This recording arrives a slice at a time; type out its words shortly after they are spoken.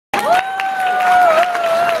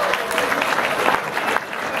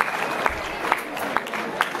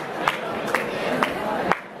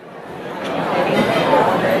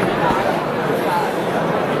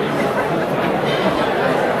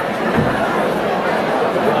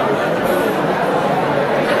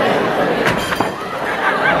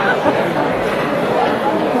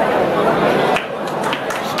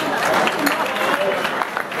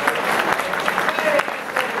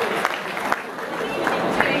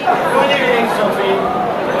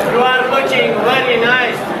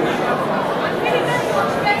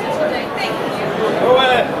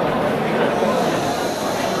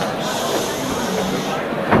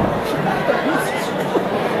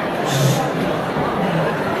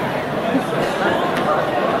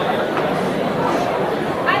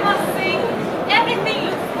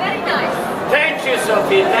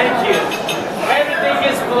Thank you. Everything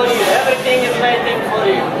is for you. Everything is waiting for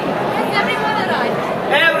you. Is everyone right?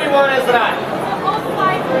 Everyone is right. So all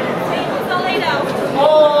 5 tables are laid out?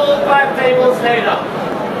 All 5 tables laid out.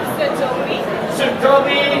 So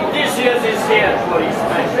Toby, this year is here for his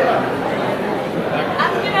special.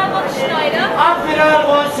 Admiral von Schneider? Admiral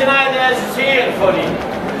von Schneider is here for you.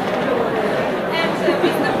 And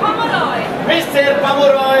Mr. Pomeroy? Mr.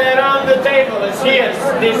 Pomeroy around the table is here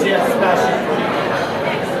this year special for you.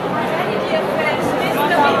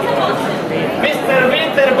 Mr.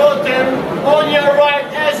 Winterbottom, on your right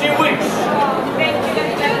as you wish. Thank you.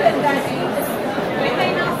 We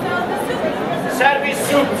may now start the soup. Service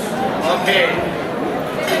soups. Okay.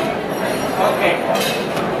 Okay.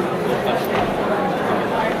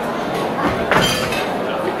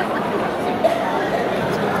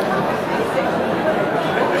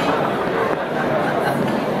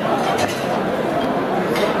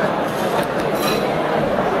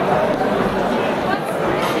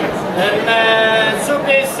 And soup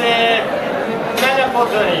is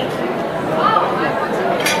pottery.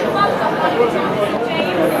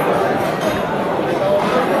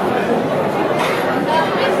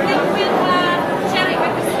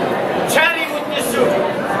 Cherry with the soup.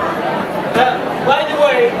 By the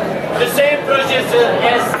way, the same procedure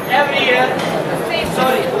as every year.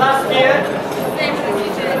 Sorry, last year. Same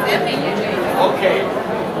procedure as every year. Okay.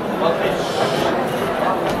 Okay.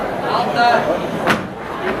 Alta.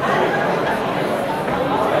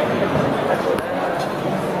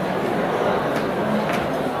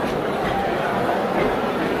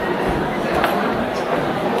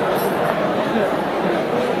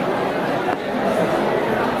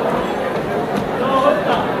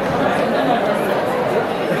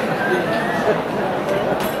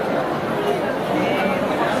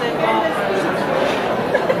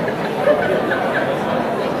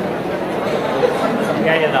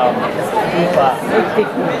 Ja, genau. Super. Richtig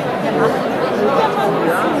gut.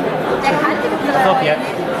 So, jetzt.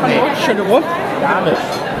 Nee. Schöne Rot? Gar nicht.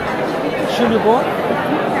 Schöne Rot?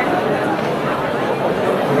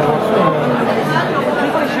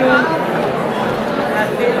 Bitteschön.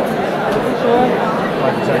 Bitteschön.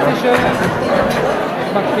 Bitteschön.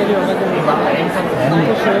 Ich mag hier die Bitteschön.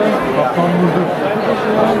 Bitteschön.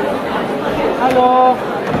 Hallo.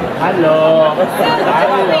 Hallo.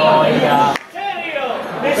 Hallo. Ja.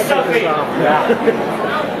 Miss Sophie. Ja.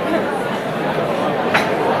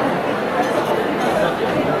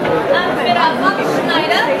 Admiral von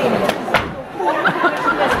Schneider?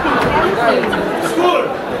 School.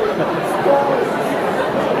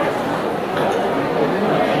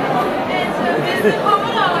 And Mr.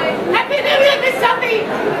 Pomeroy? Happy New Year, Miss Sophie!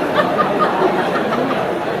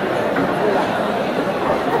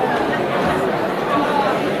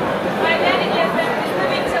 My daddy is Mr.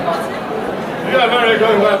 Winterbottom. Yeah, very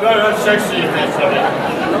good, very sexy, Miss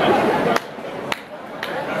Sophie.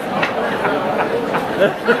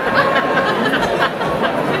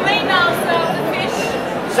 We may now serve the fish.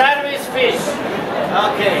 Service fish.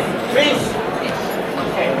 Okay. Fish.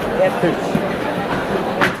 Okay. That's fish.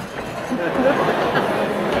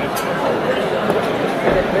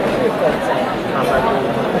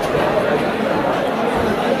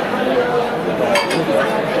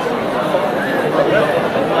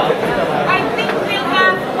 I think we'll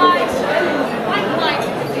have white wine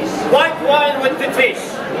with the fish. White wine with the fish.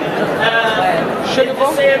 Schöne The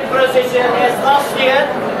same procedure as last year.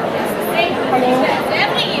 It's the same procedure as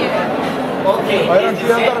every year. Okay. Bayram It's the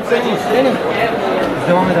şu yan same taraf senin. procedure Benim. every year.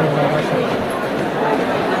 Devam edelim.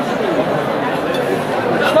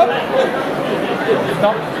 Stop.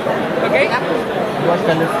 Stop. Okay. Du hast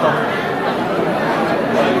keine Stop.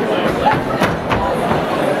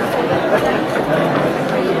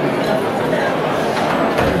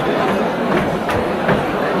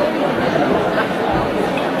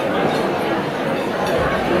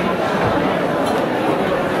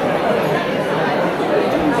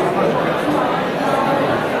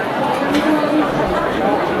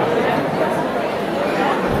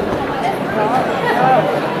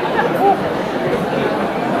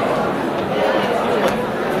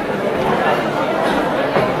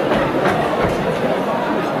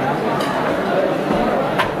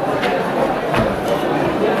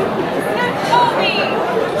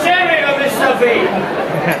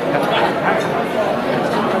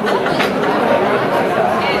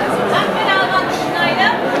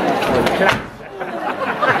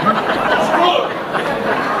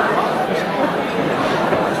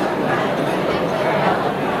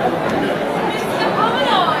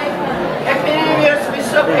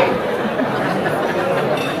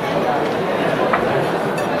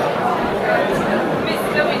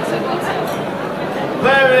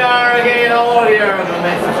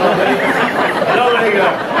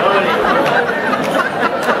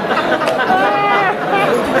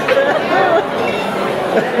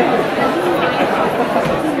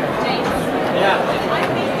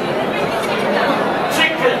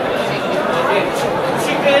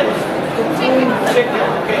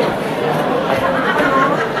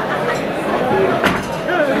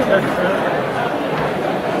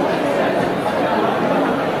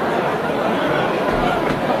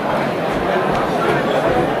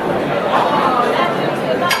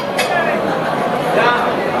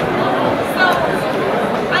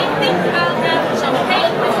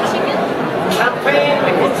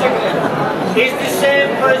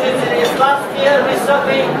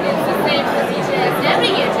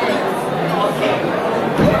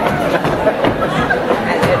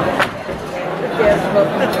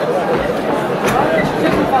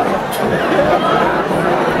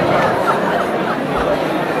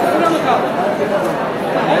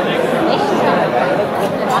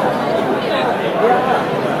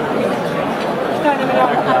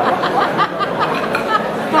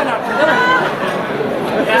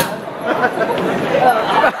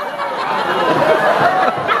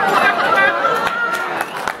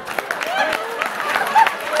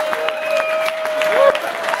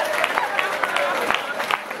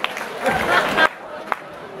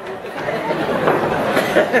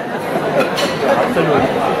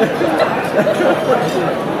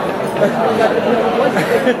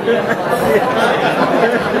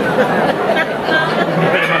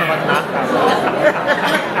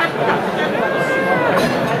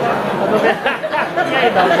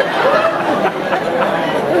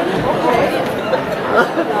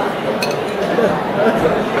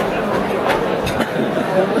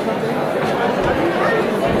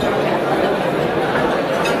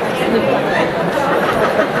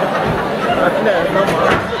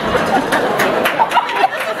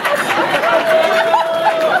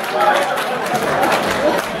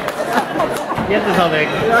 Jetzt ist er weg.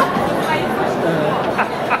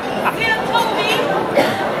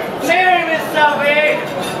 Cheers, Mr. Big!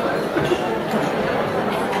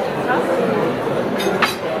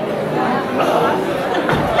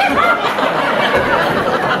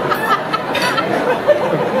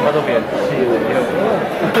 Was auf jeden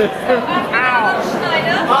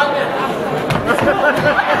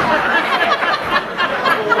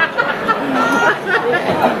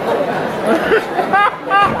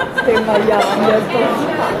Den mal ja anders.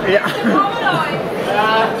 Ja. Kommt noch.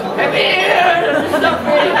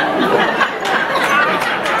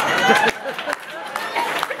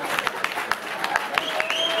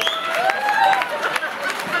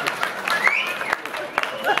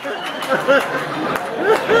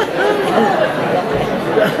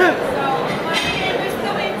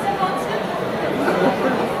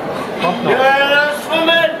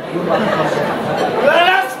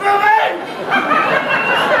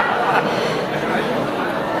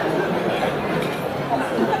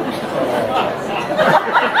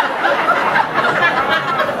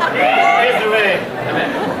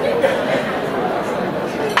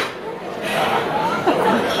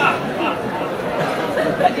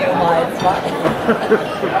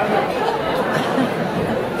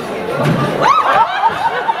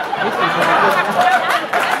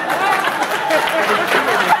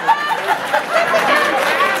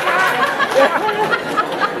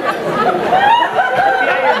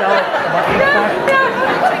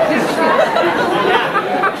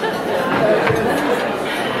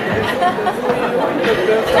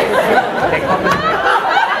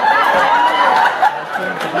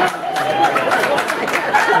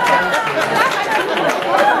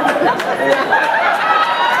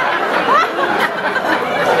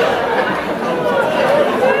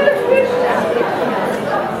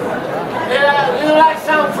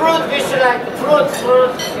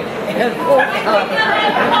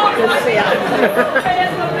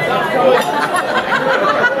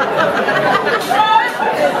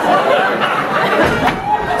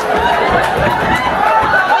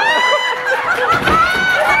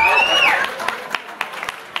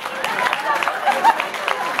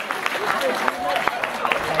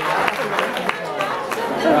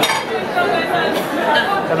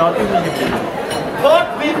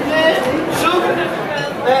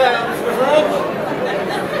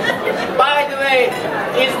 By the way,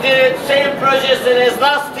 is the same procedure as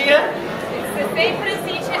last year? It's the same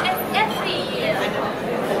procedure as every year.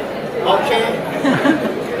 Okay.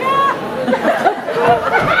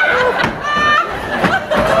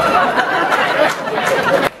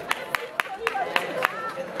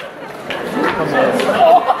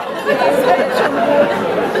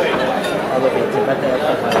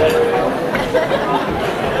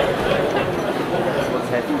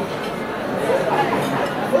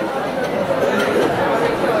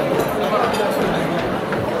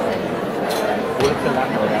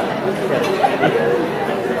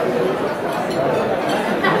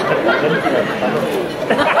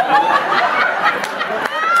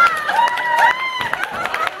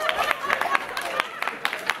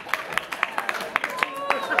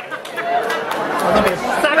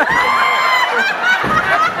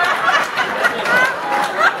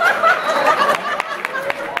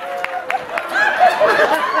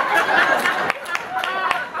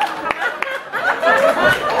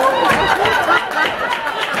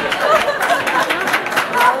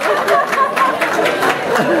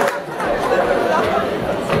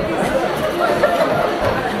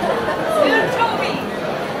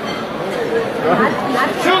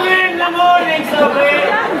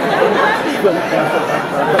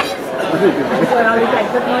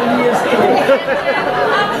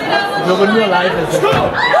 Ich glaube nur live ist es. Ja,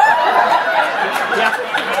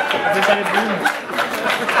 das sind deine Blumen.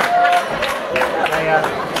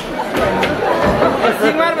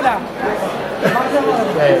 Sing var mı da?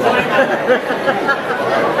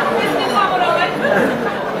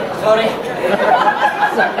 Sorry.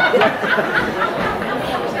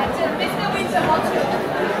 Mr. Winter Hotel.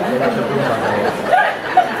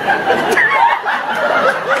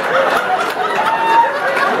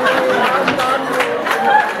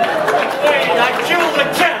 Wait, I killed the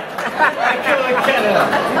cat. I killed the cat.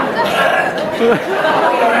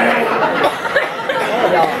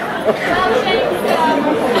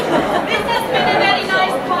 This has been a very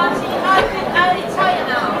nice party. I'll retire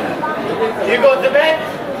now. You go to bed?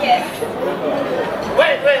 Yes.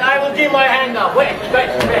 Wait, I will give my hand now. Wait.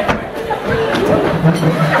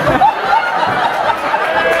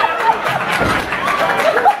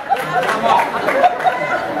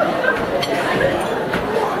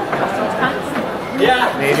 Yeah.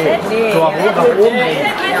 นี่ตัวผู้กับอุ้ม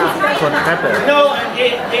คนแค่เปิด No,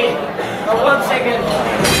 one second.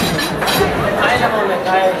 Wait a moment.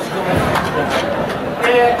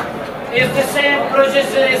 It's the same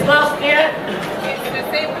procedure as last year? It's the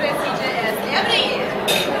same procedure as every year.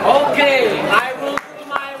 Okay, I will do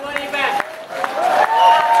my money back.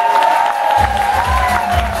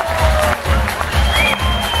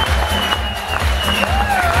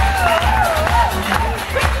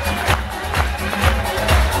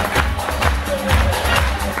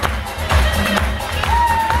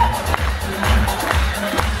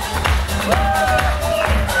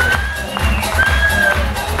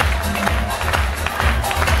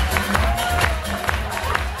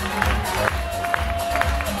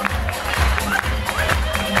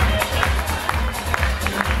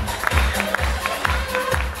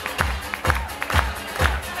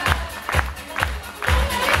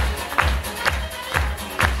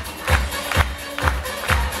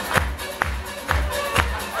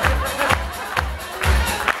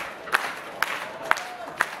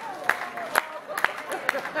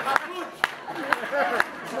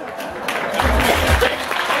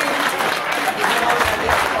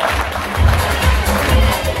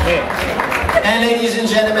 And ladies and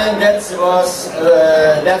gentlemen,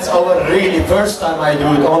 that's our really first time I do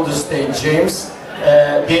it on the stage, James.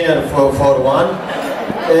 Dinner for one.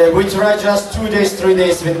 We try just 2 days, 3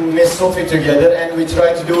 days with Miss Sophie together, and we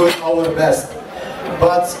try to do it our best.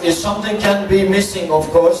 But if something can be missing, of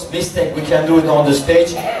course, mistake, we can do it on the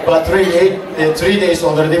stage. But really, 3 days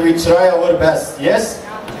already, we try our best, yes?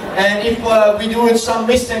 And if we do it some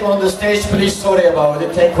mistake on the stage, please sorry about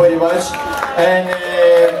it. Thank you very much. And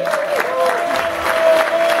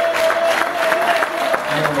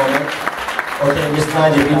okay, Miss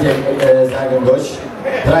Nadja, bitte sagen Deutsch.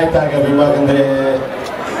 3 Tage, wir machen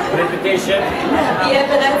Reputation. Wie er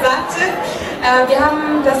bereits sagte, wir haben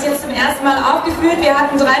das jetzt zum ersten Mal aufgeführt. Wir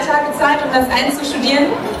hatten 3 Tage Zeit, um das einzustudieren.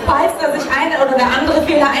 Falls da sich eine oder der andere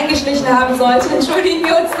Fehler eingeschlichen haben sollte, entschuldigen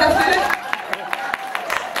wir uns dafür.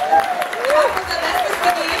 Wir haben unser Bestes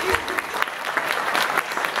gegeben.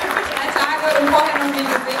 3 Tage und vorher noch nie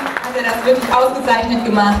gesehen, hat er das wirklich ausgezeichnet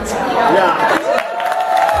gemacht. Ja.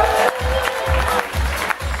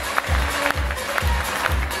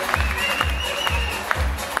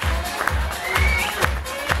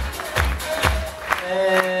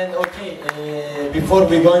 And okay, before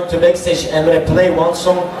we go into backstage, Emre play one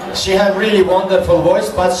song. She have really wonderful voice,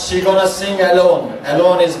 but she gonna sing alone.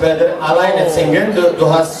 Alone is better. Alleine singen. Du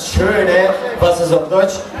hast schöne, was ist auf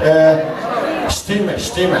Deutsch? Stimme.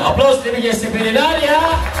 Applaus, liebe Gäste für die Nadja.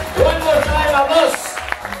 One more time, Applaus.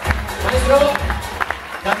 Maestro,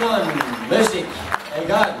 come on, Musik,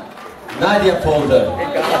 egal. Nadja Folder.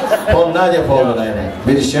 Von Nadja Folder eine.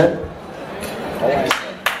 Bitte schön.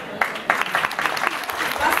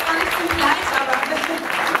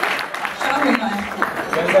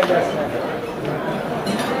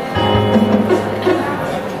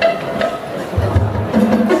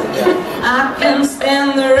 I can stand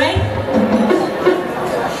the rain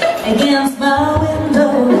against my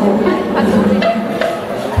window,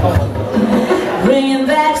 bringing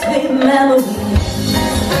back sweet memories.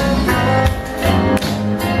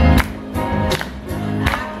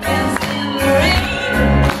 I can stand the rain.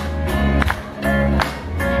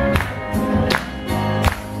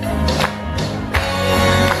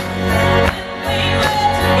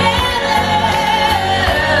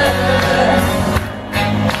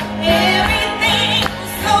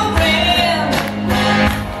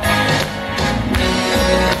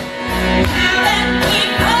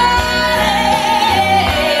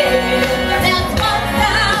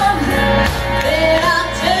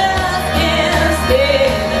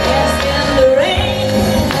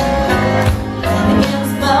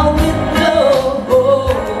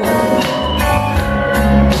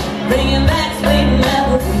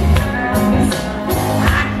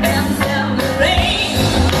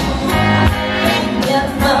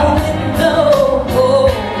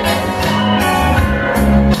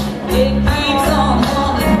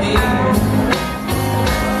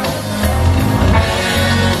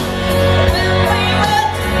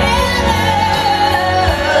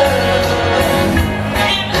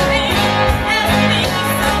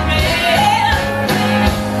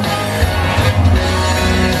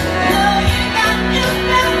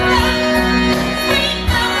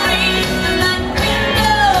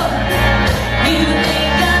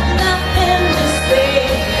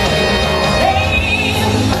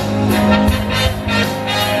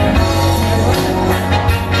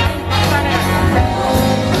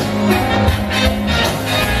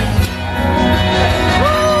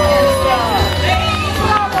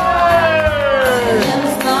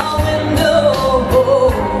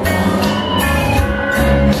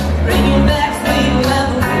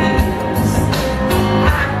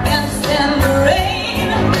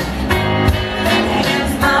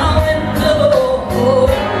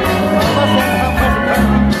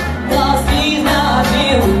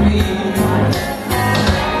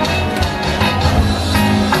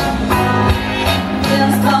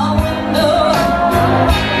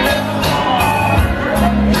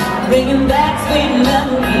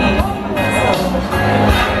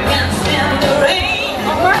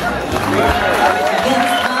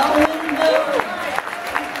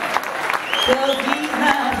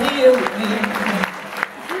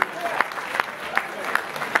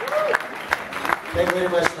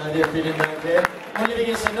 Okay. Und wir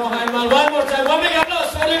gehen noch einmal. One more time. One big applause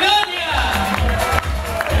for Nadja!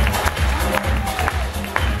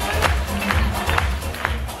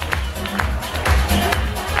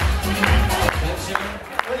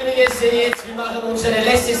 Jetzt, wir machen unsere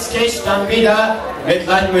letzte Sketch dann wieder mit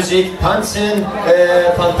Live-Musik, Tanzen,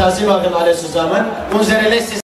 Fantasie machen alle zusammen. Unsere letzte